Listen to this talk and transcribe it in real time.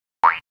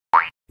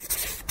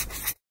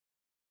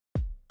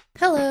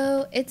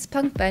Hello, it's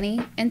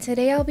PunkBune, and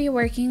today I'll be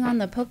working on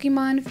the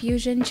Pokémon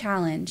Fusion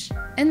challenge.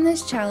 In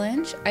this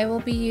challenge, I will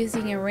be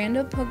using a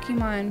random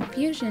Pokémon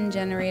Fusion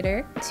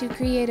generator to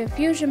create a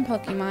fusion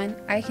Pokémon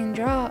I can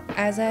draw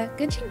as a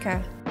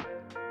gijinka.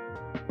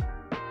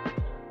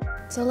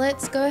 So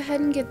let's go ahead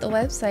and get the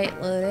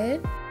website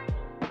loaded.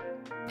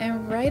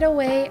 And right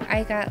away,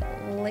 I got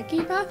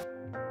Lickypuff.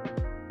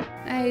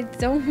 I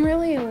don't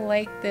really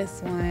like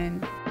this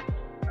one.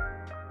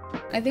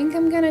 I think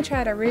I'm gonna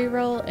try to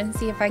reroll and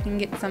see if I can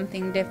get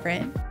something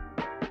different.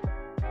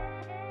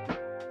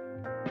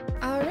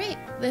 Alright,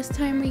 this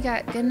time we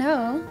got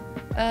Gano,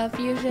 a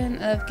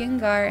fusion of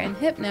Gengar and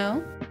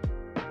Hypno.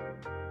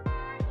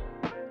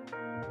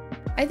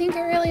 I think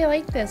I really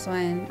like this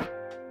one.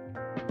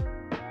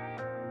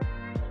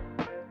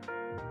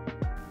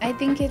 I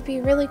think it'd be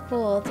really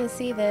cool to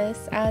see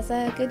this as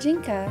a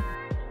gijinka.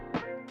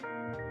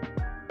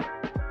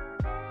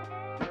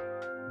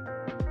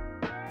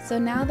 So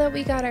now that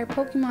we got our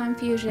Pokemon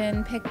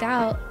Fusion picked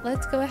out,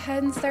 let's go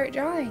ahead and start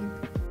drawing.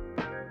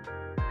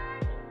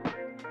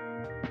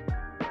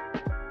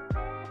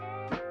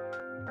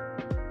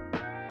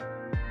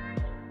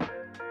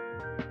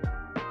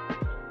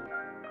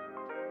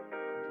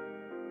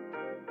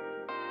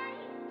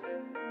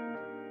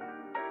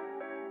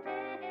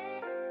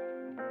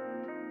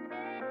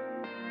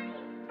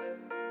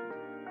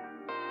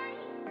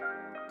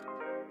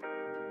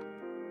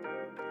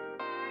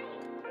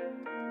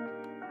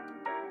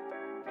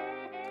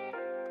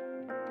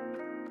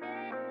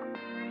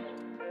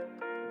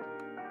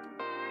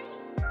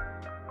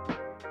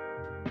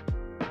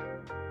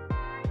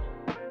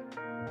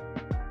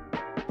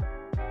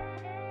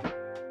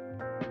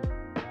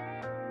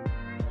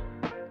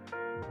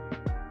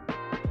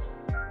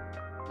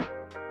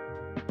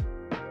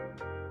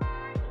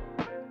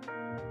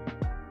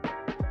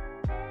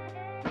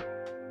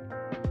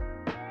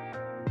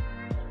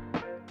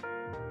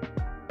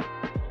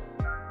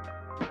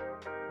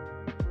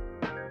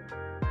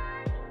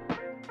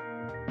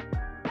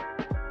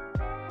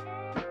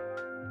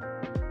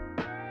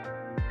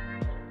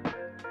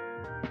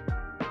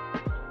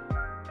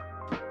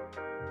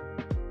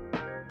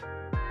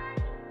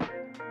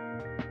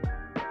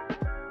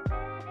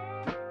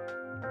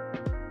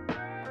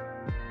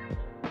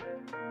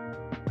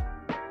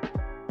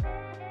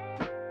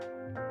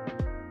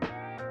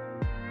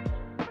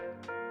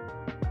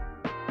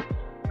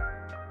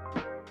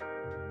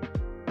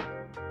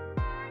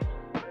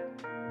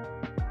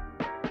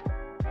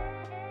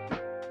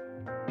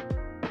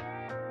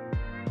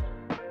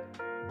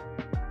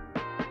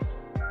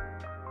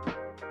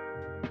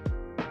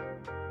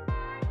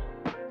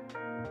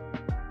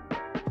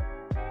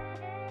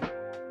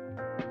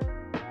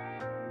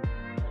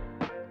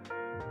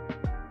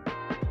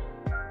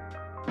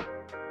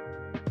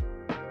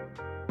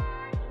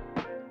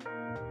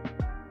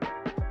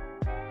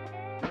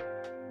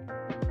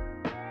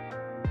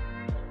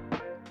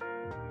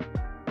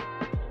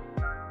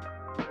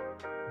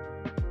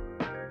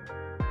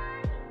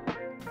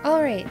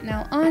 Alright,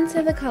 now on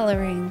to the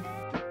coloring.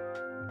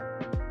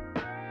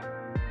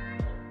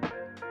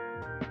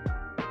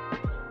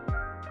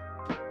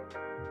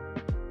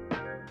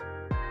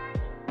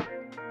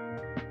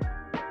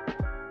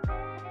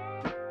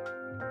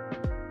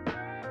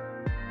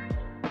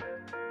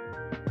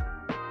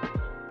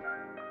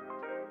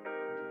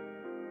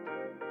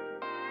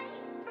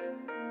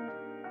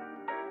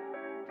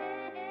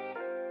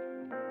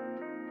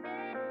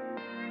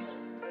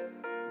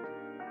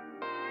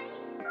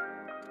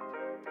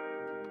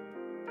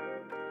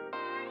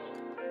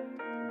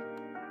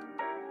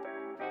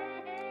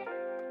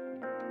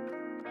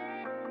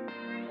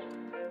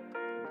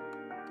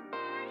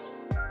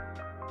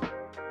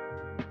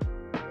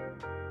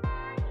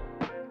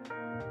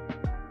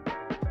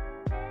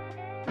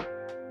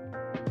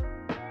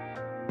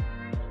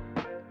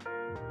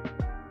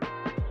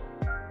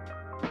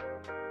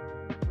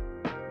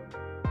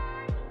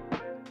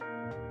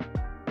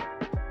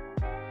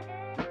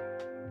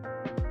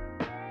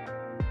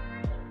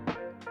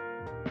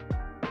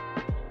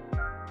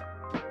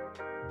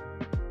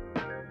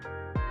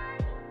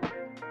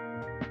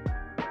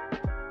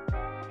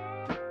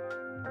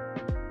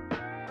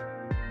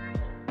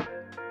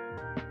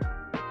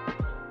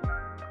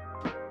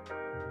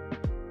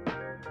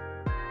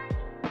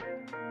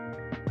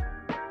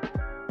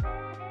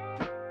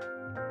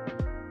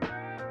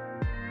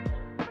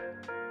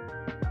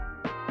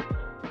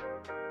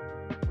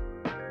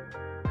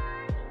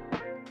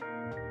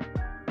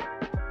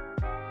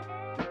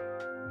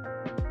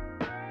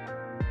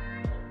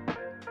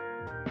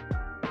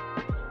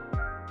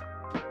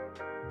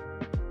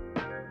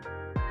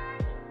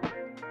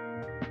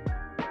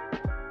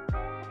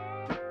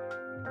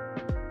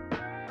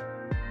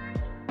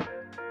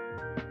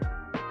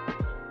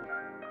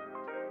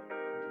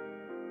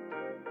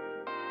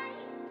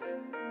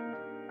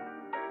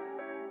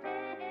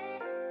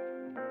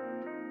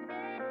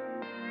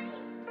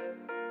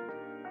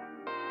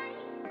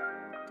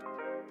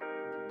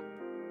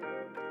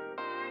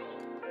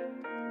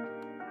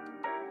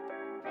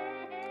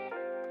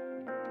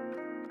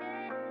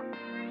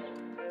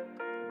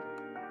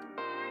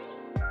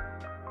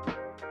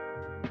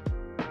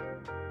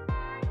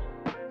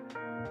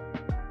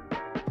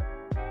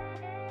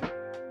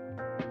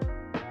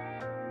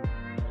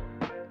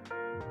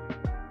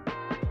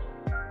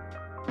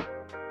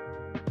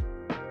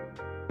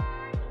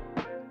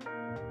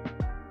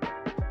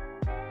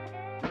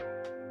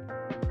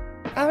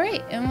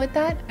 Alright, and with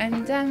that,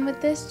 I'm done with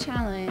this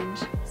challenge.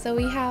 So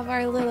we have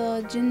our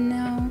little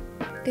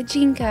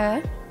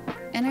gijinka,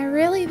 and I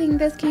really think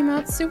this came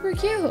out super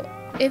cute.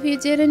 If you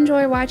did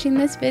enjoy watching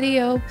this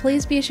video,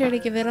 please be sure to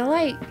give it a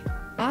like.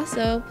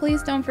 Also,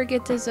 please don't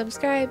forget to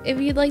subscribe if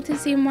you'd like to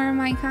see more of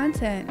my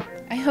content.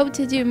 I hope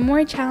to do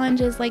more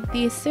challenges like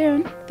these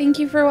soon. Thank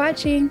you for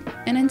watching,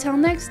 and until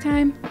next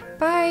time,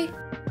 bye!